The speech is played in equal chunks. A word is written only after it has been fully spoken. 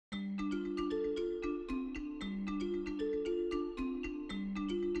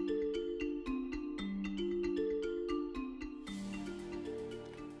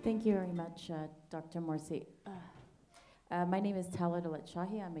Thank you very much, Dr. Morsi. My name is Talat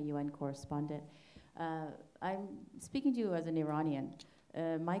Shahi. I'm a UN correspondent. I'm speaking to you as an Iranian.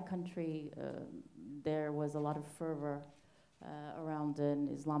 My country, there was a lot of fervor around an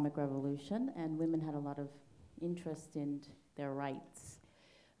Islamic revolution, and women had a lot of interest in their rights.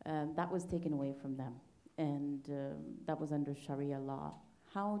 That was taken away from them, and that was under Sharia law.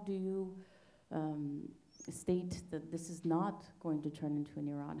 How do you state that this is not going to turn into an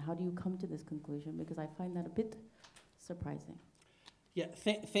Iran? How do you come to this conclusion? Because I find that a bit surprising. Yeah,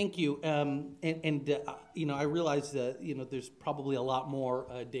 thank you. You know, I realize that you know there's probably a lot more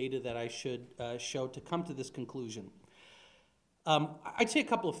data that I should show to come to this conclusion. I'd say a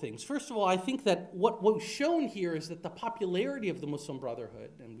couple of things. First of all, I think that what was shown here is that the popularity of the Muslim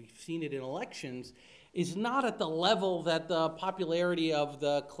Brotherhood, and we've seen it in elections, is not at the level that the popularity of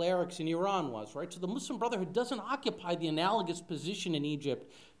the clerics in Iran was, right? So the Muslim Brotherhood doesn't occupy the analogous position in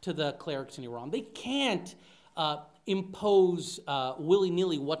Egypt to the clerics in Iran. They can't impose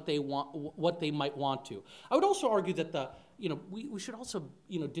willy-nilly what they want, what they might want to. I would also argue that we should also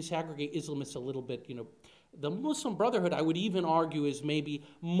disaggregate Islamists a little bit. The Muslim Brotherhood, I would even argue, is maybe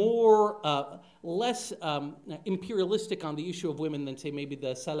less imperialistic on the issue of women than, say, maybe the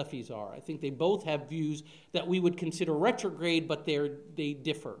Salafis are. I think they both have views that we would consider retrograde, but they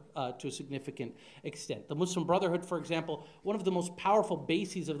differ to a significant extent. The Muslim Brotherhood, for example, one of the most powerful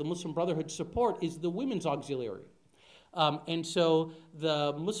bases of the Muslim Brotherhood support is the women's auxiliary. And so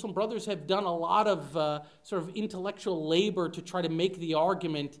the Muslim Brothers have done a lot of sort of intellectual labor to try to make the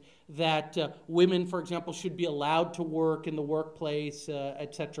argument that women, for example, should be allowed to work in the workplace,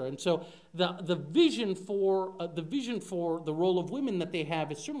 etc. And so the vision for the role of women that they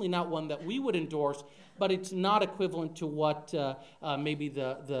have is certainly not one that we would endorse, but it's not equivalent to what maybe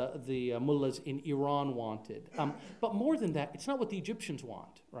the mullahs in Iran wanted. But more than that, it's not what the Egyptians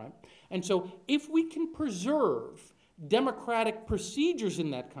want, right? And so if we can preserve democratic procedures in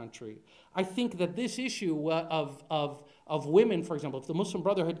that country, I think that this issue of women, for example, if the Muslim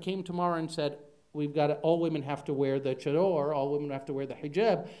Brotherhood came tomorrow and said, we've got all women have to wear the chador, all women have to wear the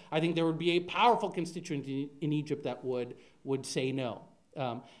hijab, I think there would be a powerful constituency in Egypt that would say no.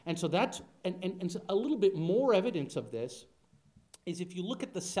 And so that's, and a little bit more evidence of this is if you look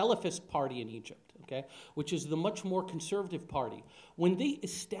at the Salafist party in Egypt, okay, which is the much more conservative party. When they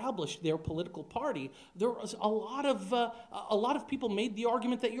established their political party, there was a lot of people made the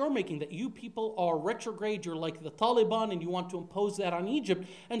argument that you're making, that you people are retrograde, you're like the Taliban, and you want to impose that on Egypt.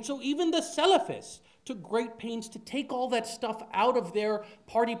 And so even the Salafists took great pains to take all that stuff out of their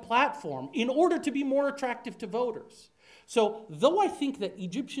party platform in order to be more attractive to voters. So though I think that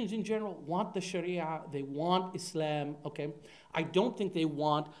Egyptians in general want the Sharia, they want Islam, okay, I don't think they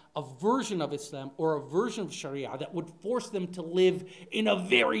want a version of Islam or a version of Sharia that would force them to live in a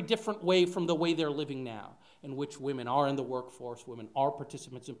very different way from the way they're living now, in which women are in the workforce, women are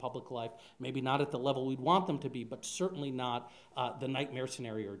participants in public life, maybe not at the level we'd want them to be, but certainly not the nightmare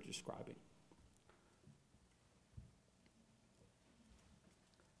scenario you're describing.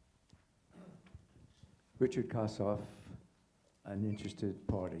 Richard Kossoff, an interested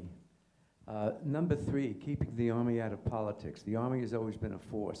party. Number 3, keeping the army out of politics. The army has always been a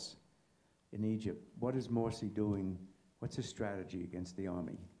force in Egypt. What is Morsi doing? What's his strategy against the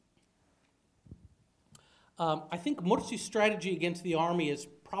army? I think Morsi's strategy against the army is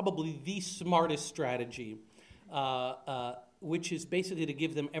probably the smartest strategy, which is basically to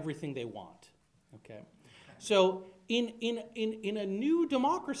give them everything they want. Okay, so in a new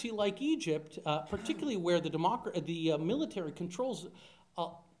democracy like Egypt, particularly where the military controls.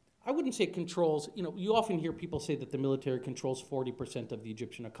 I wouldn't say controls, you often hear people say that the military controls 40% of the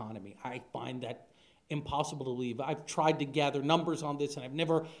Egyptian economy. I find that impossible to believe. I've tried to gather numbers on this and I've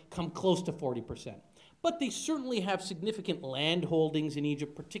never come close to 40%. But they certainly have significant land holdings in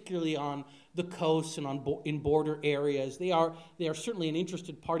Egypt, particularly on the coasts and in border areas. They are certainly an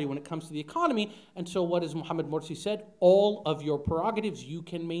interested party when it comes to the economy. And so what has Mohamed Morsi said? All of your prerogatives you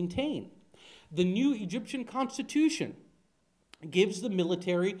can maintain. The new Egyptian constitution gives the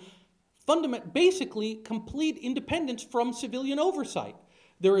military basically complete independence from civilian oversight.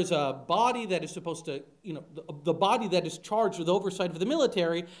 There is a body that is supposed to, the body that is charged with oversight of the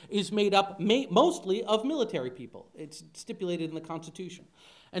military is made up mostly of military people. It's stipulated in the Constitution.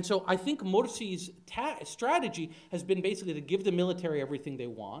 And so I think Morsi's strategy has been basically to give the military everything they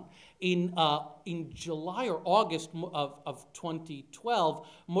want. In July or August of 2012,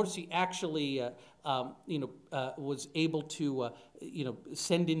 Morsi actually was able to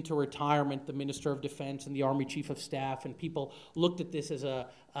send into retirement the Minister of Defense and the Army Chief of Staff, and people looked at this as a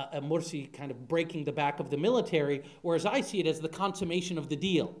Morsi kind of breaking the back of the military, whereas I see it as the consummation of the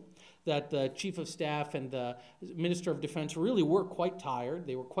deal. That the Chief of Staff and the Minister of Defense really were quite tired.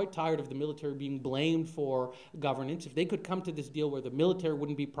 They were quite tired of the military being blamed for governance. If they could come to this deal where the military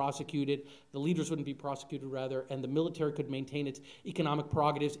wouldn't be prosecuted, the leaders wouldn't be prosecuted rather, and the military could maintain its economic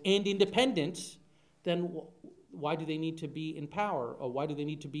prerogatives and independence, then why do they need to be in power? Or why do they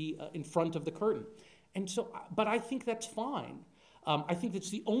need to be in front of the curtain? And so, but I think that's fine. I think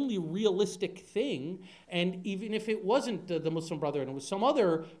that's the only realistic thing, and even if it wasn't the Muslim Brotherhood and it was some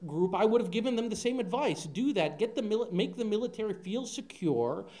other group, I would have given them the same advice. Do that. Make the military feel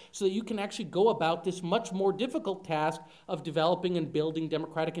secure so that you can actually go about this much more difficult task of developing and building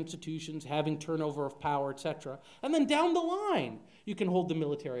democratic institutions, having turnover of power, etc. And then down the line, you can hold the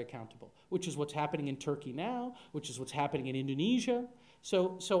military accountable, which is what's happening in Turkey now, which is what's happening in Indonesia.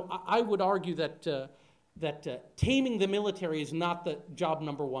 So I would argue that taming the military is not the job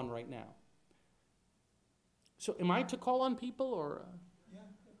number one right now. So am I to call on people or?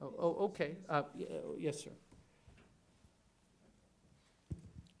 Yeah. Okay. Yes, sir.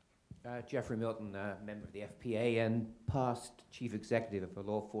 Jeffrey Milton, member of the FPA and past chief executive of the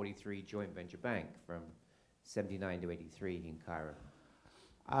Law 43 joint venture bank from 79 to 83 in Cairo.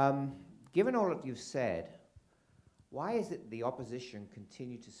 Given all that you've said, why is it the opposition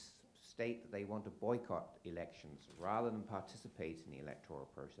continue to state that they want to boycott elections rather than participate in the electoral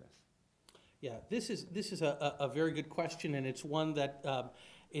process? Yeah, this is a very good question, and it's one that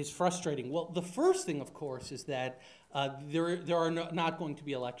is frustrating. Well, the first thing, of course, is that there are not going to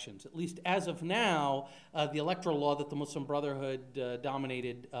be elections. At least as of now, the electoral law that the Muslim Brotherhood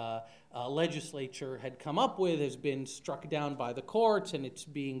dominated legislature had come up with has been struck down by the courts, and it's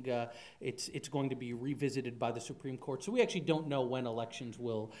going to be revisited by the Supreme Court. So we actually don't know when elections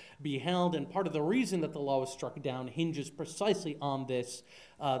will be held, and part of the reason that the law was struck down hinges precisely on this,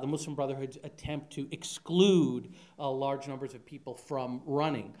 the Muslim Brotherhood's attempt to exclude large numbers of people from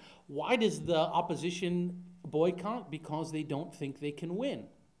running. Why does the opposition boycott? Because they don't think they can win.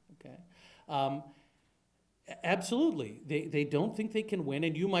 Okay. Absolutely. They don't think they can win,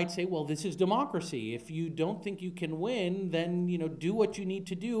 and you might say, well, this is democracy. If you don't think you can win, then do what you need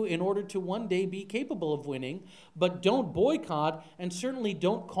to do in order to one day be capable of winning, but don't boycott, and certainly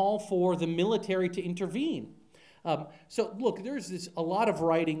don't call for the military to intervene. So look, there's a lot of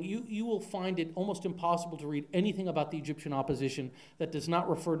writing. You will find it almost impossible to read anything about the Egyptian opposition that does not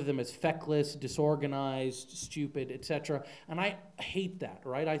refer to them as feckless, disorganized, stupid, etc. And I hate that,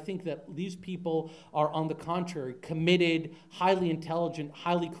 right? I think that these people are, on the contrary, committed, highly intelligent,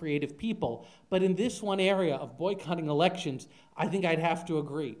 highly creative people. But in this one area of boycotting elections, I think I'd have to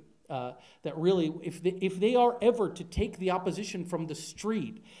agree. That really, if they are ever to take the opposition from the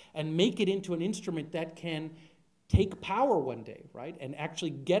street and make it into an instrument that can take power one day, right, and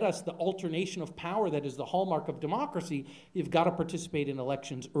actually get us the alternation of power that is the hallmark of democracy, you've got to participate in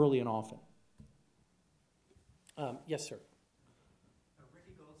elections early and often. Yes, sir.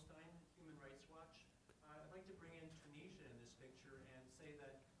 Ricky Goldstein, Human Rights Watch. I'd like to bring in Tunisia in this picture and say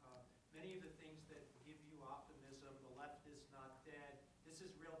that many of the things that give you optimism, the left is not dead, this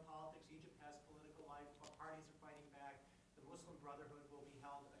is real politics, Egypt has political life, parties are fighting back, the Muslim Brotherhood will be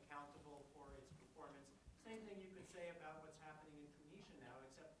held accountable for its performance. Same thing you could say about what's happening in Tunisia now,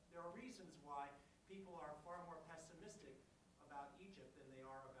 except there are reasons why people are far more pessimistic about Egypt than they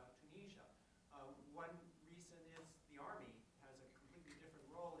are about Tunisia. One reason is the army has a completely different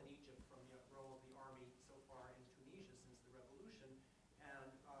role in Egypt from the role of the army so far in Tunisia since the revolution.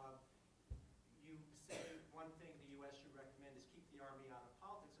 And you say one thing the U.S. should recommend is keep the army out of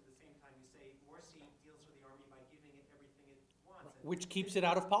politics. At the same time, you say Morsi deals with the army by giving it everything it wants. Which keeps it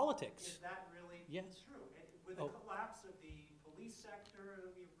out of politics. Is that really Yes. true? With the collapse of the police sector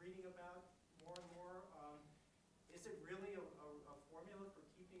that we're reading about more and more, is it really a formula for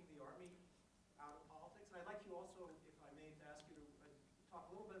keeping the army out of politics? And I'd like you also, if I may, to ask you to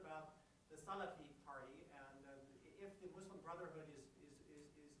talk a little bit about the Salafi party, and if the Muslim Brotherhood is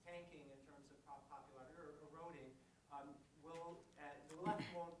tanking in terms of popularity or eroding, the left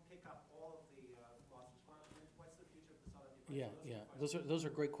won't pick up all of the losses. What's the future of the Salafi party? Yeah. Those are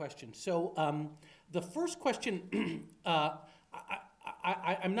great questions. So the first question,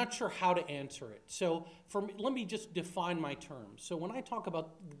 I'm not sure how to answer it. So let me just define my terms. So when I talk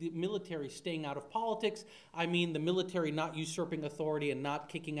about the military staying out of politics, I mean the military not usurping authority and not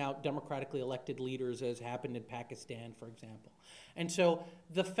kicking out democratically elected leaders as happened in Pakistan, for example. And so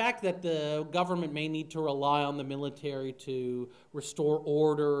the fact that the government may need to rely on the military to restore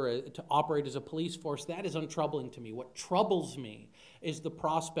order, to operate as a police force, that is untroubling to me. What troubles me is the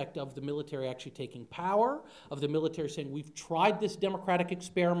prospect of the military actually taking power, of the military saying, we've tried this democratic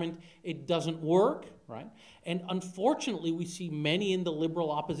experiment, it doesn't work, right? And unfortunately, we see many in the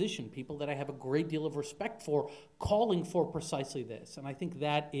liberal opposition, people that I have a great deal of respect for, calling for precisely this. And I think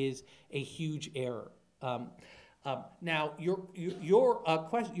that is a huge error. Now,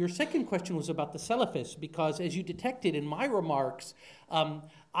 your second question was about the Salafists, because as you detected in my remarks,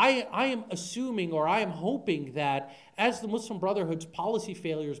 I am assuming, or I am hoping, that as the Muslim Brotherhood's policy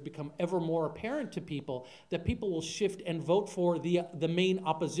failures become ever more apparent to people, that people will shift and vote for the main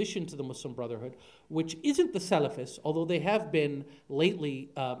opposition to the Muslim Brotherhood, which isn't the Salafists, although they have been lately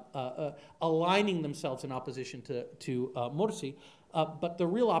aligning themselves in opposition to Morsi. But the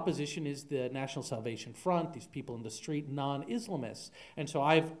real opposition is the National Salvation Front, these people in the street, non-Islamists. And so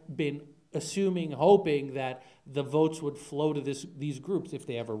I've been assuming, hoping that the votes would flow to these groups if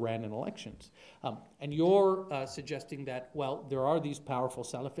they ever ran in elections. And you're suggesting that, well, there are these powerful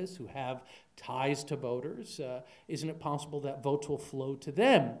Salafists who have ties to voters. Isn't it possible that votes will flow to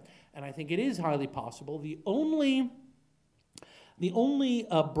them? And I think it is highly possible. The only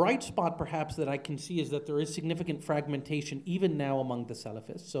bright spot, perhaps, that I can see is that there is significant fragmentation even now among the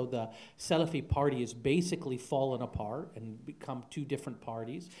Salafists. So the Salafi party has basically fallen apart and become two different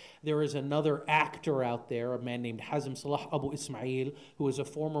parties. There is another actor out there, a man named Hazm Salah Abu Ismail, who is a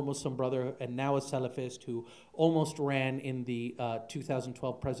former Muslim brother and now a Salafist, who almost ran in the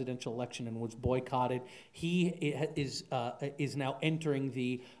 2012 presidential election and was boycotted. He is now entering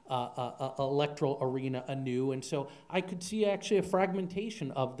the electoral arena anew, and so I could see actually a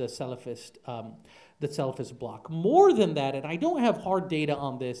fragmentation of the Salafist bloc. More than that, and I don't have hard data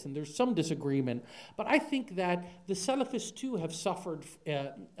on this, and there's some disagreement, but I think that the Salafists too have suffered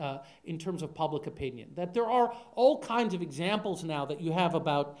in terms of public opinion. That there are all kinds of examples now that you have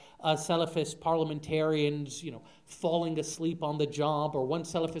about Salafist parliamentarians, falling asleep on the job, or one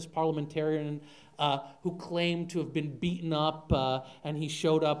Salafist parliamentarian who claimed to have been beaten up, and he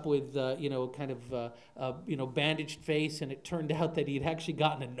showed up with, bandaged face, and it turned out that he'd actually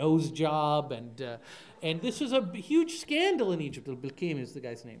gotten a nose job, and this was a huge scandal in Egypt. Al-Bilkim is the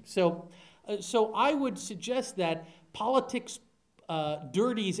guy's name. So I would suggest that politics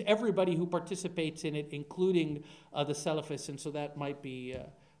dirties everybody who participates in it, including the Salafists, and so that might be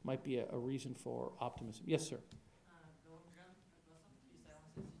a reason for optimism. Yes, sir.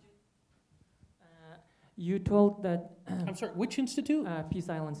 You told that... I'm sorry, which institute? Peace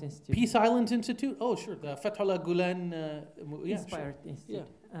Islands Institute. Peace Islands Institute? Oh, sure, the Fethullah Gulen Inspired sure. Institute.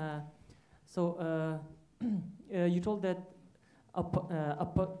 Yeah. You told that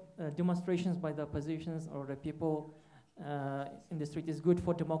demonstrations by the oppositions or the people in the street is good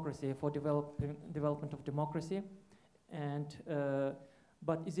for democracy, for development of democracy, and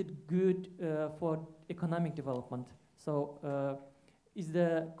but is it good for economic development? So is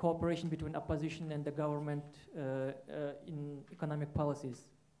the cooperation between opposition and the government in economic policies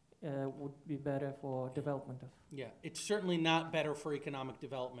would be better for development of? Yeah, it's certainly not better for economic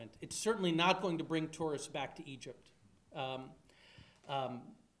development. It's certainly not going to bring tourists back to Egypt.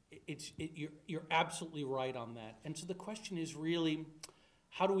 You're absolutely right on that. And so the question is really,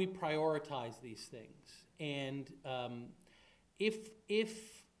 how do we prioritize these things? And if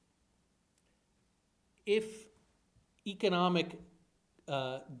economic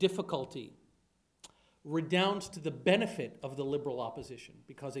difficulty redounds to the benefit of the liberal opposition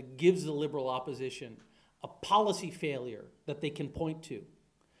because it gives the liberal opposition a policy failure that they can point to,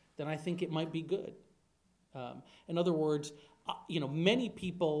 then I think it might be good. In other words, many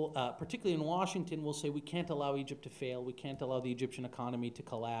people, particularly in Washington, will say we can't allow Egypt to fail, we can't allow the Egyptian economy to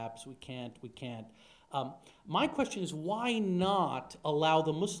collapse, we can't. My question is, why not allow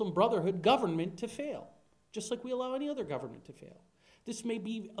the Muslim Brotherhood government to fail, just like we allow any other government to fail? This may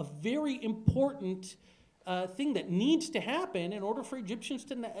be a very important thing that needs to happen in order for Egyptians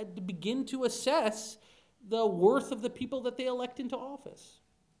to begin to assess the worth of the people that they elect into office.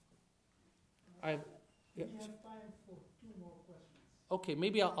 We have time for 2 more questions. Okay,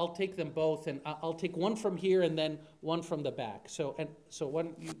 maybe I'll take them both, and I'll take one from here and then one from the back. So why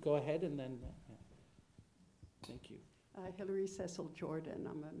don't you go ahead and then... Thank you. Hilary Cecil Jordan.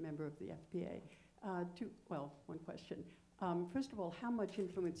 I'm a member of the FPA. One question. First of all, how much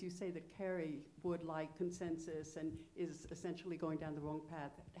influence, you say that Kerry would like consensus and is essentially going down the wrong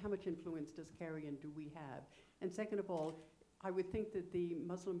path. How much influence does Kerry and do we have? And second of all, I would think that the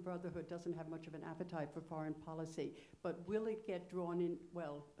Muslim Brotherhood doesn't have much of an appetite for foreign policy, but will it get drawn in,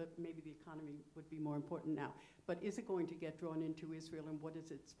 well, maybe the economy would be more important now, but is it going to get drawn into Israel, and what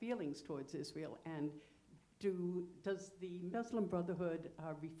is its feelings towards Israel? And does the Muslim Brotherhood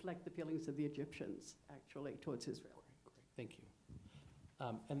reflect the feelings of the Egyptians, actually, towards Israel? Thank you.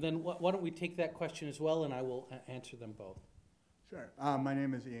 And then why don't we take that question as well, and I will answer them both. Sure. My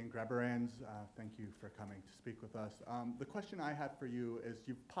name is Ian Greberans. Thank you for coming to speak with us. The question I had for you is,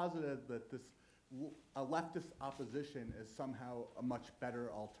 you've posited that this a leftist opposition is somehow a much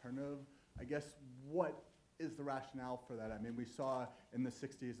better alternative. I guess, what is the rationale for that? I mean, we saw in the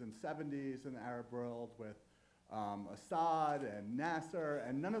 60s and 70s in the Arab world with Assad and Nasser,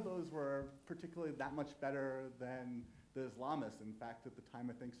 and none of those were particularly that much better than the Islamists. In fact, at the time,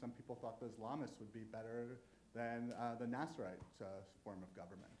 I think some people thought the Islamists would be better than the Nasserite form of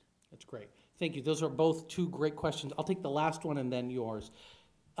government. That's great. Thank you. Those are both two great questions. I'll take the last one and then yours.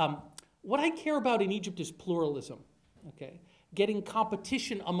 What I care about in Egypt is pluralism, okay? Getting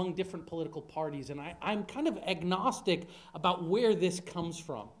competition among different political parties. And I'm kind of agnostic about where this comes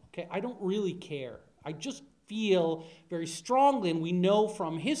from, okay? I don't really care. I just feel very strongly, and we know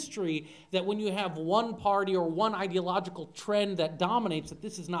from history, that when you have one party or one ideological trend that dominates, that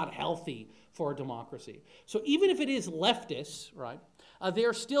this is not healthy for a democracy. So even if it is leftist, right, they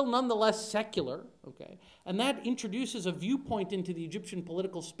are still nonetheless secular, okay? And that introduces a viewpoint into the Egyptian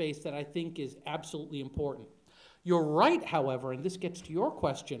political space that I think is absolutely important. You're right, however, and this gets to your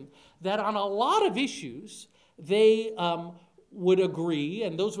question, that on a lot of issues, they would agree,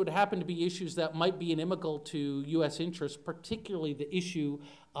 and those would happen to be issues that might be inimical to U.S. interests, particularly the issue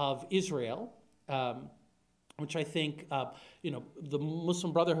of Israel, which I think, the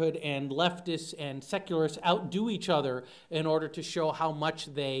Muslim Brotherhood and leftists and secularists outdo each other in order to show how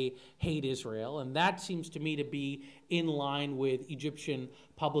much they hate Israel. And that seems to me to be in line with Egyptian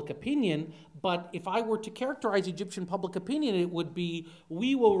public opinion. But if I were to characterize Egyptian public opinion, it would be,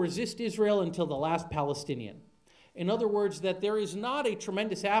 we will resist Israel until the last Palestinian. In other words, that there is not a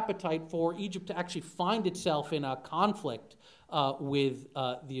tremendous appetite for Egypt to actually find itself in a conflict with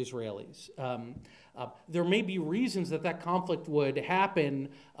the Israelis. There may be reasons that that conflict would happen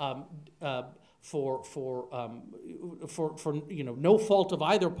for no fault of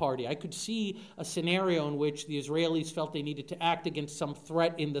either party. I could see a scenario in which the Israelis felt they needed to act against some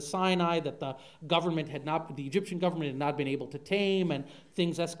threat in the Sinai that the Egyptian government had not been able to tame, and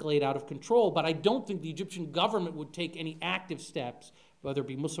things escalate out of control. But I don't think the Egyptian government would take any active steps, whether it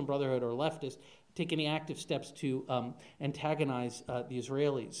be Muslim Brotherhood or leftist, take any active steps to antagonize the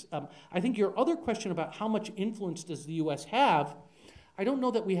Israelis. I think your other question about how much influence does the U.S. have, I don't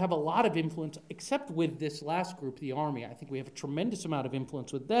know that we have a lot of influence except with this last group, the Army. I think we have a tremendous amount of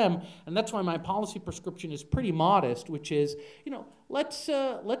influence with them, and that's why my policy prescription is pretty modest, which is, let's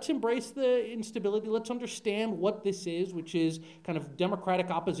embrace the instability. Let's understand what this is, which is kind of democratic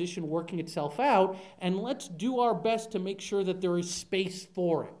opposition working itself out, and let's do our best to make sure that there is space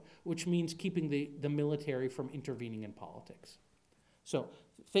for it, which means keeping the military from intervening in politics. So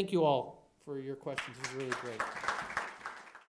thank you all for your questions. It was really great.